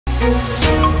What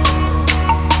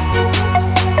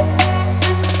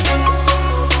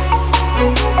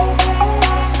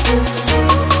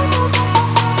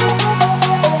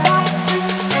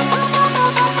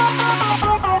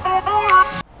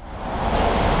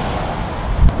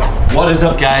is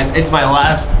up, guys? It's my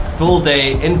last full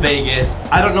day in Vegas.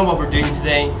 I don't know what we're doing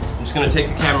today. I'm just gonna take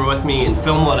the camera with me and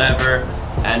film whatever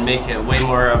and make it way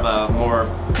more of a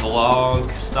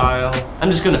vlog style.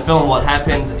 I'm just gonna film what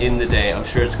happens in the day. I'm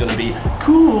sure it's gonna be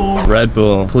cool. Red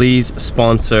Bull, please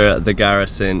sponsor the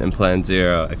Garrison and Plan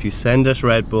Zero. If you send us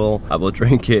Red Bull, I will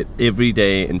drink it every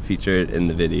day and feature it in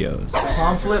the videos.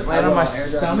 Palm flip, land on my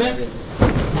stomach.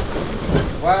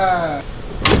 Wow.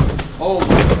 Oh my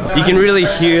God. You can really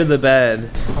hear the bed.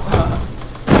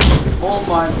 Oh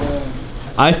my God.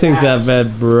 I think that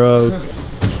bed broke.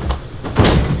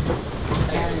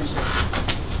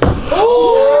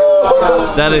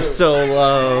 Oh! That is so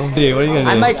low. Dude, what are you gonna do?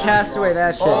 I might cast away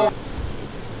that shit. Oh.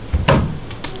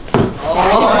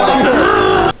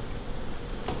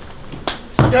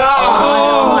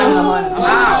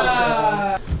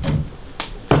 Wow.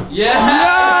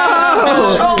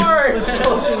 Yeah!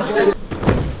 Short!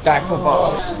 Back flip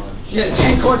off. Yeah,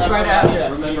 10 courts right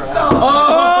after. Remember how?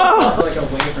 Oh! Like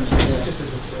away from here.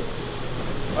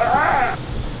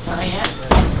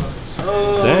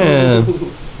 Damn.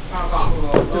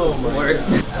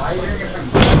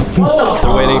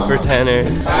 They're waiting for Tanner.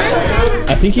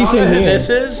 I think he's in here. This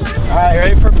is? Alright,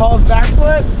 ready for Paul's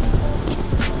backflip?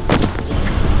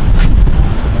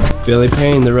 Billy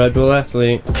Payne, the Red Bull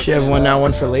athlete. Should have one now,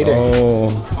 one for later. Oh.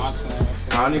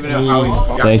 I don't even know how he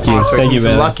got Thank you, sponsored. thank you, He's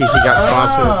man. lucky he got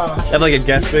sponsored. I have like a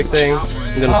guest pick thing.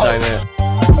 I'm gonna sign it.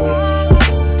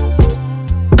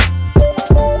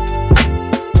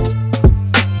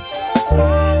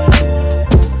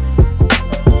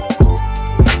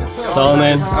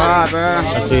 Solomon. Ah, bro.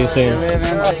 I'll see you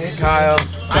soon. Kyle.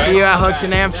 See you at Hooked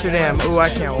in Amsterdam. Ooh, I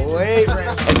can't wait.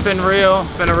 It's been real.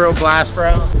 It's been a real blast,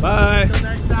 bro. Bye. Until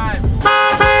next time.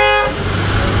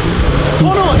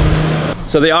 Hold on.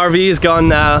 So the RV is gone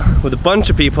now with a bunch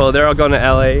of people. They're all going to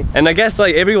LA. And I guess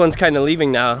like everyone's kind of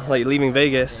leaving now, like leaving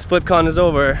Vegas. FlipCon is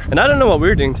over. And I don't know what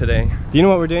we're doing today. Do you know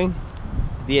what we're doing?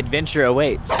 The adventure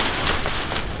awaits.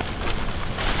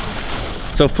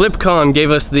 So FlipCon gave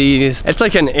us these, it's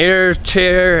like an air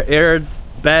chair, air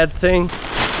bed thing.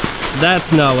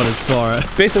 That's not what it's for.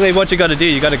 Basically what you gotta do,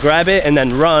 you gotta grab it and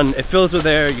then run. It fills with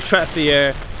air, you trap the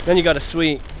air, then you got a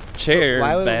sweet chair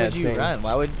Why would bed you thing. run?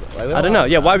 Why would I don't know,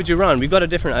 yeah, why would you run? We've got a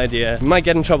different idea. We might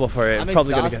get in trouble for it. I'm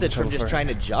Probably gonna exhausted get in from trouble just for trying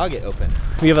to jog it open.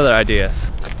 it. We have other ideas.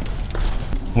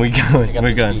 We're going.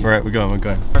 We're going.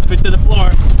 Fit to the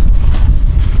floor.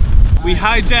 We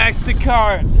hijacked the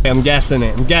cart. I'm guessing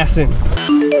it. I'm guessing. Yeah,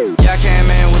 I came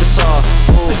in with a saw.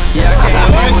 Ooh, yeah, I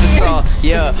came in with a saw.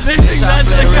 Yeah, bitch, I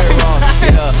flare red raw.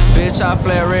 Yeah, bitch, I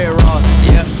flare red raw.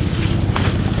 Yeah.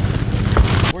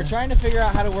 We're trying to figure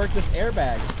out how to work this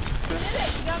airbag.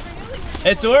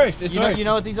 It's worked. It's You worked.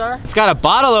 know what these are? It's got a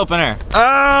bottle opener.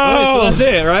 Oh, so that's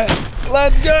it, right?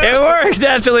 Let's go. It works. It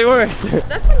actually worked.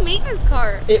 That's a maintenance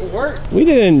car. It worked. We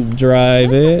didn't drive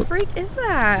What it. the freak is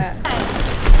that?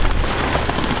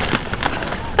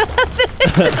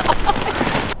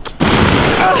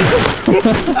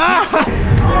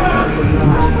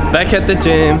 Back at the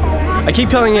gym. I keep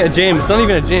calling it a gym. It's not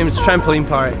even a gym. It's a trampoline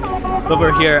park. But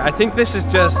we're here. I think this is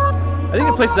just. I think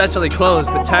the place is actually closed.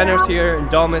 But Tanner's here and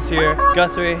Dom is here.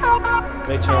 Guthrie,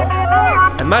 Rachel,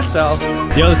 and myself.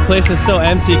 Yo, this place is so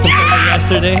empty compared to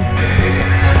yesterday.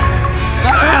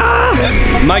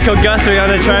 Michael Guthrie on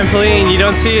a trampoline. You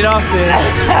don't see it often.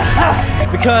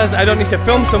 Because I don't need to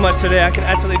film so much today, I can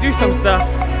actually do some stuff.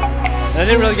 And I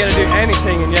didn't really get to do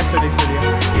anything in yesterday's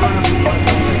video.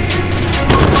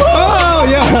 Oh,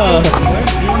 yeah!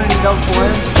 You want any double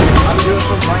points? I'm doing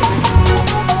some lightning.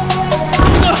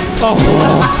 Oh.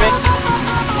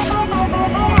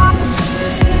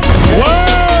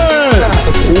 Word!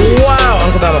 Wow,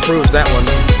 Uncle Dom approves that one.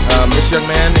 This young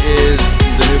man is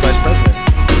the new vice president.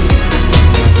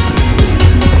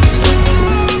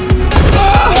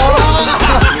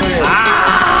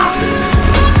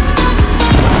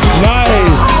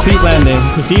 Nice! Feet landing,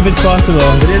 as deep as possible.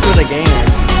 It is with a gainer.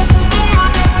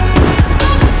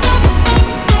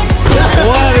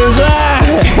 What is that?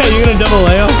 Are you gonna double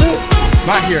lay off it?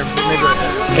 Not here, but maybe right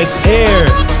there. It's air.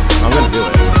 I'm gonna do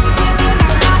it.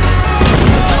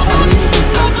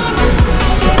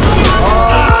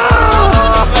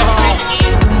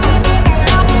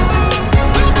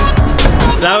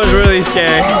 That was really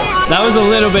scary. That was a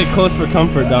little bit close for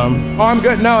comfort, Dom. Oh, I'm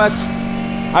good. No,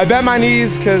 I bent my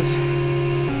knees because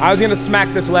I was gonna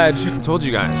smack this ledge. I told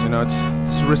you guys, you know, it's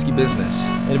a risky business.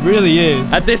 It really is.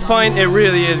 At this point, it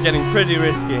really is getting pretty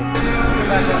risky.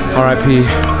 R.I.P.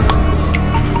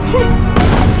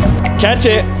 Catch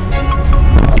it.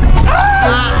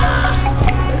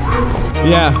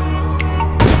 Yeah.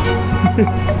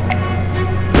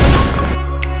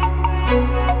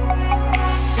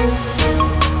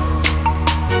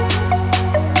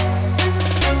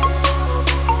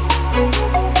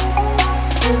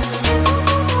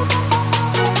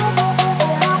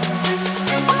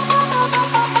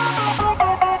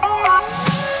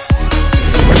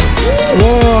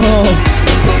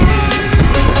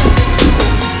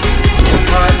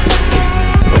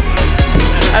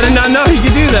 I did not know he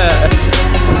could do that.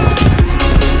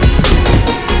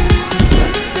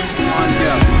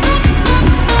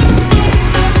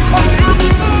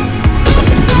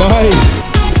 Nice.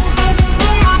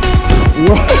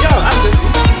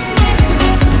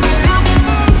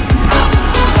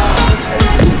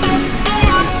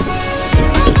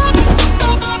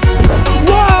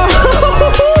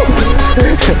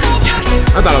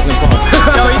 I thought I was gonna fall.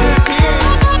 No, he did it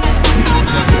too.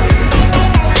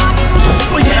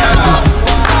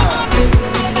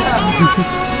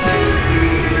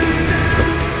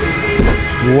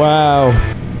 Wow.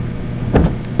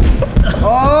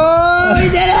 Oh, he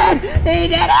did it! He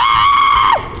did it!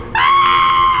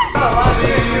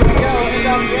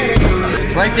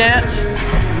 Break dance, a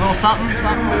little something,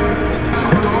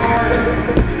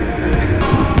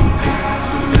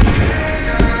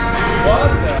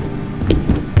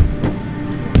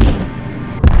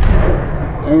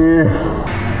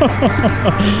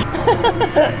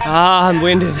 Ah, I'm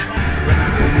winded.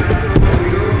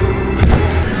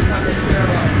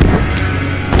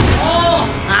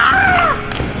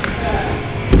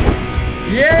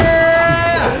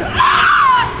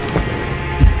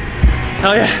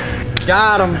 Hell yeah.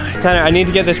 Got him. Tanner, I need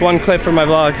to get this one clip for my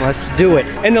vlog. Let's do it.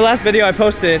 In the last video I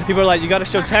posted, people were like, you gotta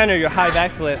show Tanner your high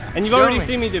backflip. And you've Show already me.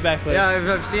 seen me do backflips.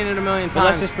 Yeah, I've seen it a million So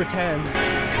let's times. just pretend.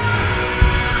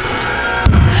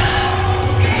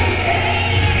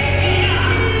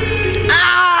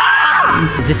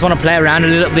 I just want to play around a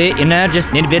little bit, you know,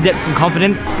 just need to build up some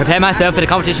confidence, prepare myself for the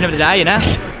competition of the day, you know.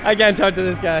 I can't talk to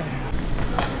this guy.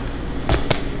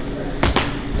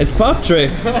 It's pop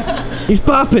tricks. He's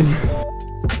popping.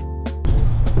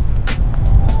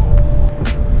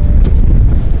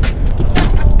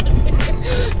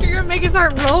 You're gonna make us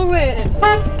start rolling.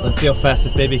 Let's see how fast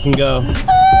this baby can go.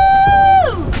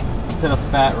 Woo! It's in a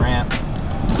fat ramp.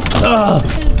 Ugh.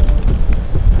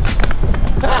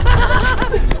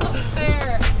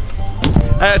 Fair.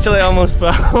 I actually almost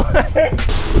fell.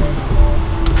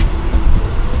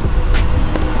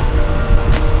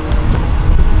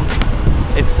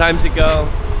 It's time to go.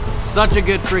 Such a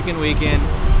good freaking weekend.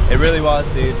 It really was,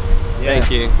 dude. Yes.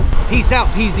 Thank you. Peace out,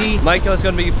 PZ. Michael's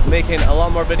gonna be making a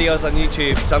lot more videos on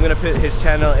YouTube, so I'm gonna put his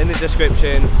channel in the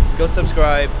description. Go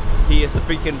subscribe. He is the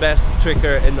freaking best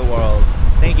tricker in the world.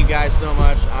 Thank you guys so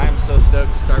much. I am so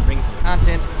stoked to start bringing some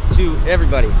content to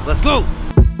everybody. Let's go.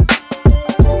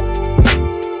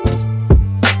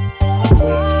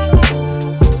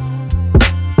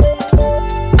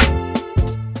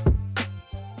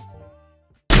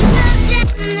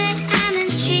 Next